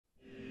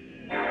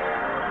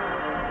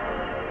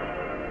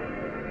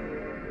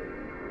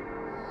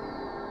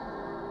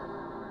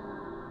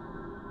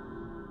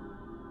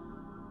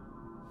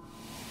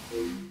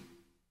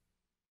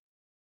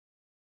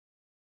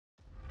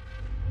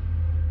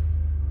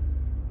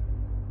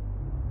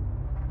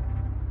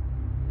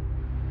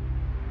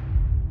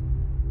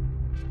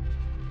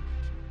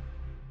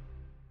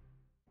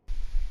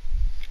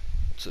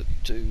What's up,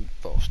 YouTube?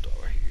 False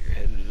Star here,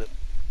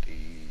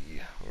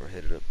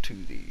 headed up to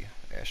the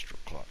Astral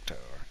Clock Tower.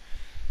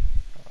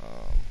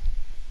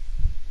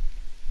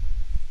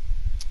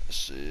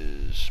 This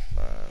is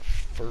my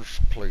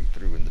first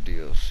playthrough in the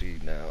DLC.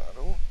 Now, I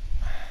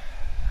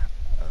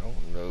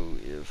don't know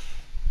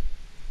if,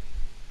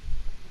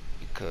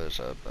 because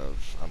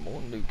I'm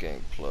on New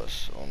Game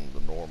Plus on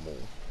the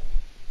normal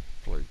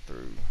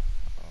playthrough,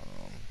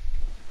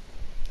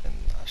 and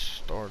I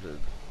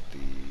started the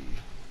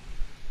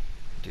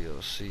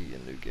DLC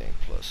in New Game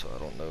Plus, so I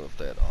don't know if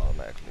that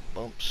automatically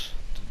bumps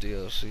the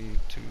DLC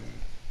to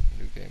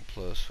New Game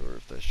Plus, or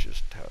if that's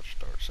just how it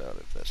starts out.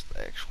 If that's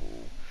the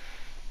actual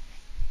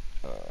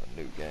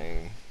new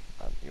game,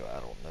 I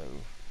don't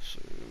know. So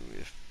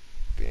if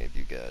any of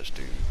you guys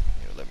do,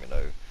 let me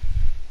know.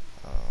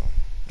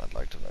 I'd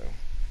like to know.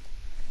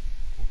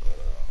 But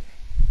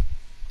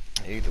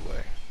either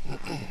way,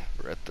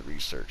 we're at the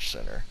research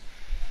center.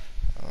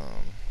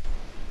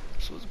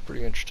 So it's a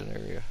pretty interesting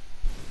area.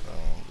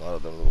 A lot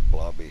of them little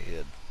blobby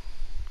head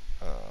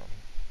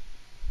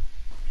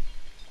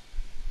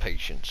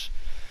patients.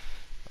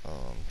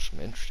 Some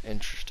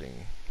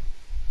interesting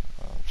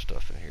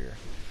stuff in here.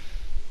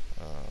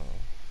 I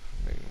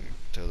mean, you can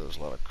tell there's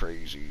a lot of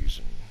crazies,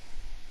 and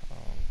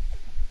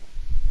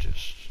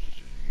just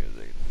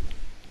they're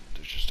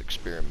just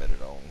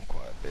experimented on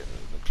quite a bit.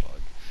 It looks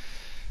like,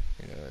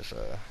 as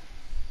I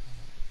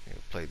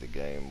play the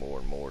game more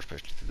and more,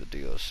 especially through the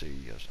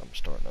DLC, as I'm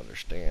starting to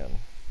understand,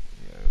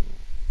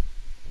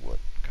 what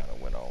kind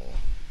of went on.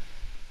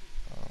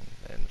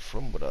 And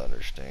from what I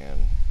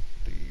understand,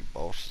 the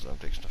bosses I'm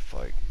fixing to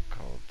fight,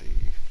 called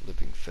the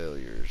Living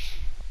Failures,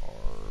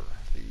 are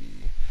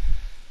the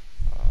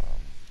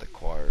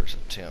choir's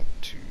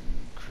attempt to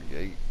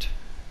create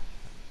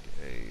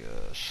a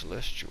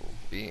celestial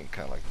being,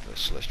 kind of like the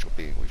celestial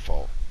being we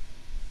fought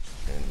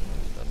in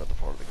another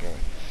part of the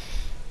game.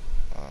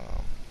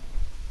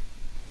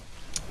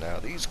 Now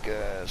these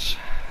guys,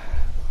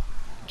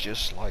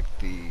 just like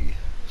the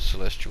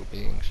celestial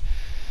beings,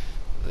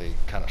 they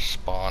kind of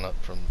spawn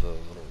up from the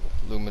little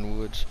lumen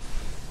woods,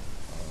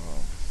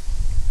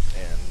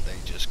 and they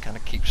just kind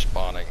of keep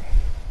spawning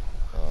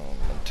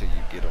until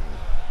you get them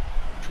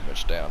pretty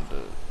much down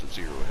to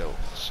 0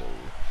 health. So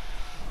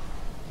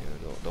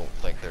don't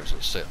think there's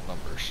a set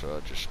number. So I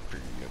just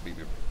be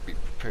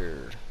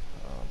prepared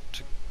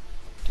to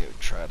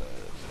try to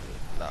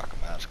knock them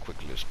out as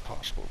quickly as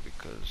possible,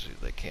 because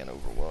they can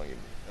overwhelm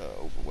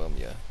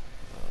you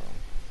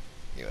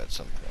at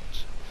some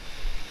points.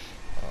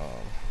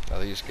 Now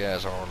these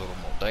guys are a little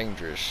more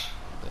dangerous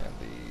than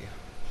the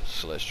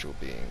celestial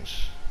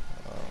beings,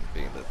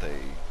 being that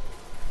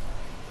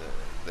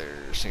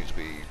there seems to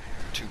be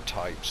 2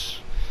 types,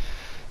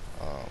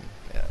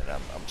 and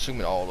I'm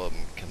assuming all of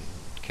them can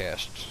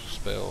cast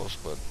spells,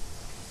 but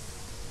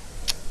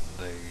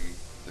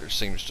there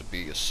seems to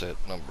be a set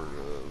number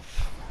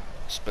of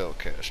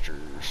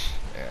spellcasters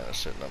and a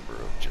set number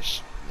of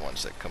just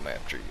ones that come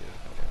after you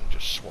and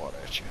just swat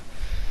at you.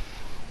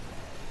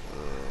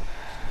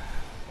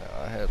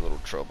 I had a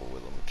little trouble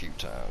with them a few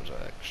times.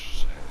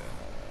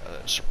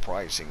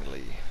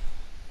 Surprisingly,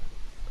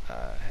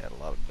 I had a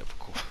lot of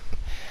difficulty.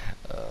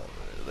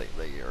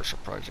 They are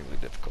surprisingly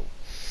difficult,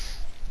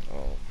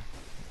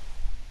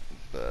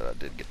 but I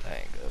did get the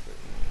hang of it,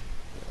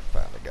 and I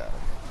finally got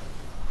them.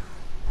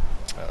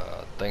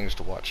 Things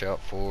to watch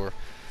out for.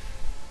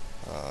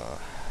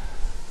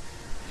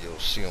 You'll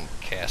see them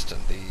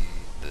casting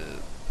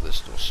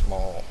this little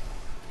small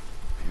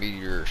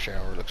meteor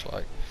shower, looks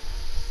like,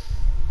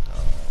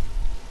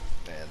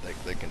 and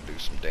they can do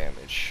some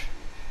damage.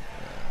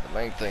 The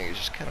main thing is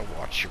just kind of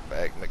watch your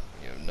back,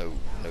 know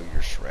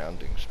your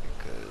surroundings,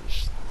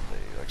 because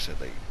like I said,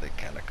 they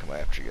kind of come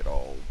after you at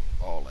all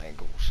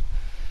angles.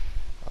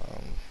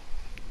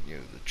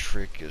 The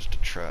trick is to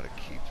try to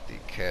keep the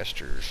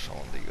casters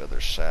on the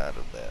other side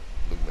of that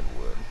lumen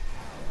wood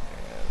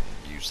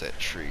and use that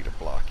tree to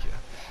block you.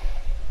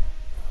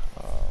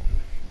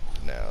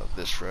 Now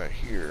this right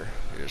here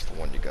is the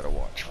one you got to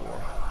watch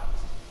for.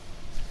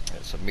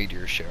 It's a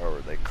meteor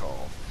shower, they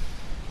call.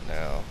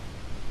 Now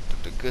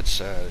the good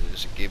side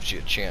is it gives you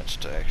a chance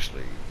to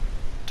actually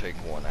take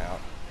one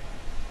out,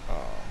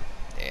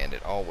 and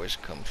it always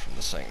comes from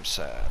the same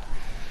side,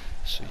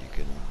 so you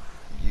can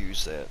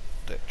use that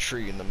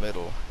tree in the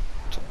middle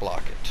to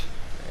block it,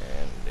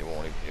 and it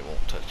won't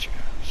touch you.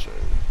 So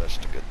that's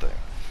the good thing.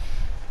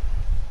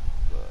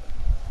 But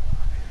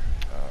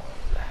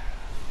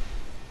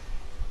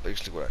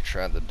basically what I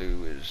tried to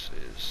do is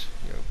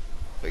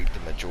bait the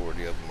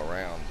majority of them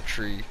around the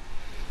tree,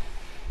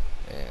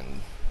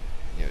 and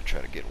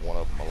try to get one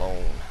of them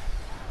alone,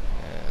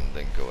 and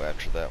then go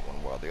after that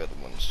one while the other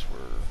ones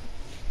were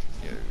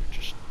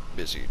just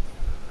busy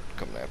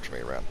coming after me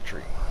around the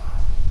tree.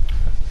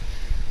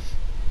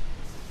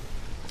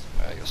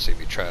 You'll see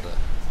me I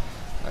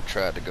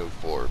tried to go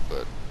for it,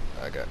 but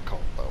I got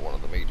caught by one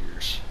of the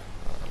meteors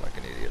like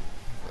an idiot.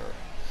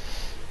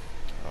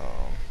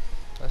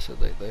 But I said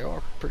they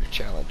are pretty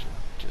challenging,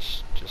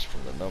 just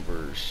from the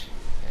numbers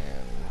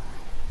and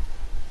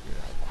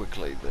how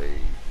quickly they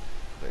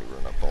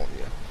run up on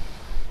you.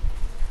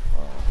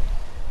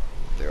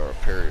 They are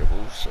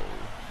parryable, so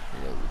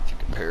you know if you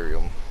can parry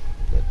them,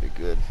 that'd be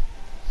good.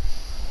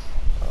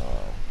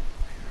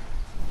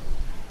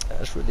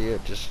 That's really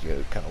it. Just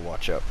kind of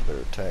watch out for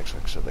their attacks.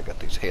 Like I said, they got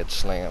these head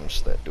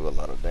slams that do a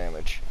lot of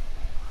damage,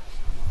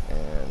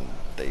 and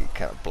they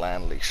kind of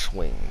blindly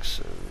swing.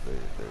 So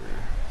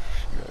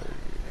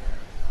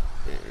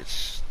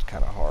it's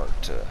kind of hard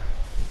to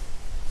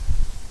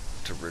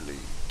really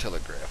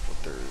telegraph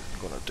what they're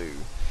going to do.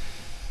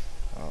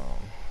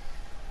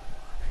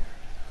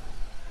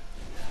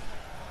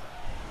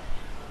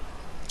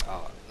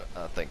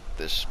 I think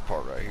this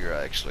part right here,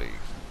 I actually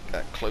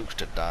got close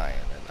to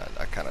dying, and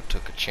I kind of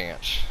took a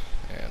chance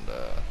and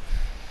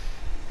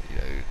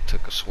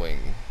took a swing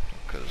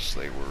because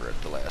they were at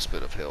the last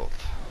bit of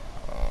health,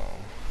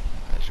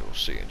 as you'll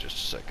see in just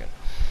a second.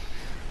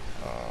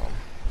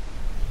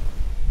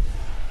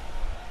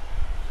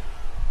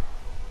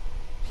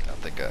 I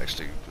think I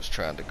actually was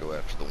trying to go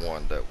after the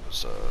one that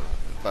was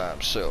by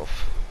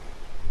himself,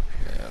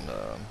 and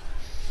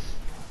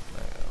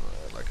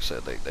like I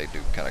said, they do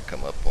kind of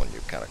come up on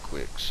you kind of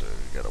quick, so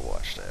you got to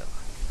watch that.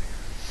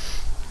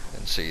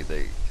 And see,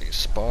 they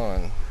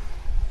spawn,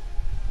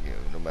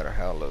 no matter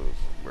how low,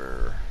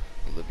 where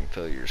the living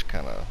failures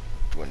kind of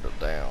dwindle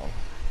down,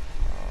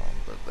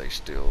 but they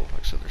still,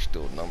 like I said, there's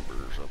still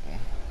numbers of them.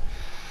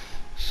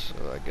 So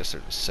I guess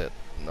there's a set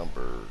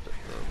number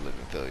of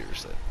living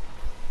failures that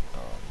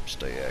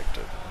stay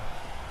active.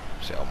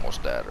 See, I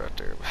almost died right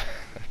there,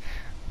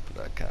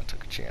 but I kind of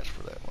took a chance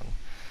for that one.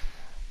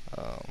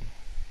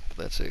 But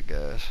that's it,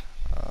 guys.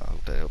 I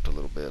hope that helped a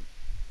little bit.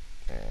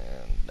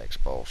 And next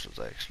boss is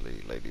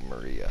actually Lady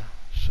Maria.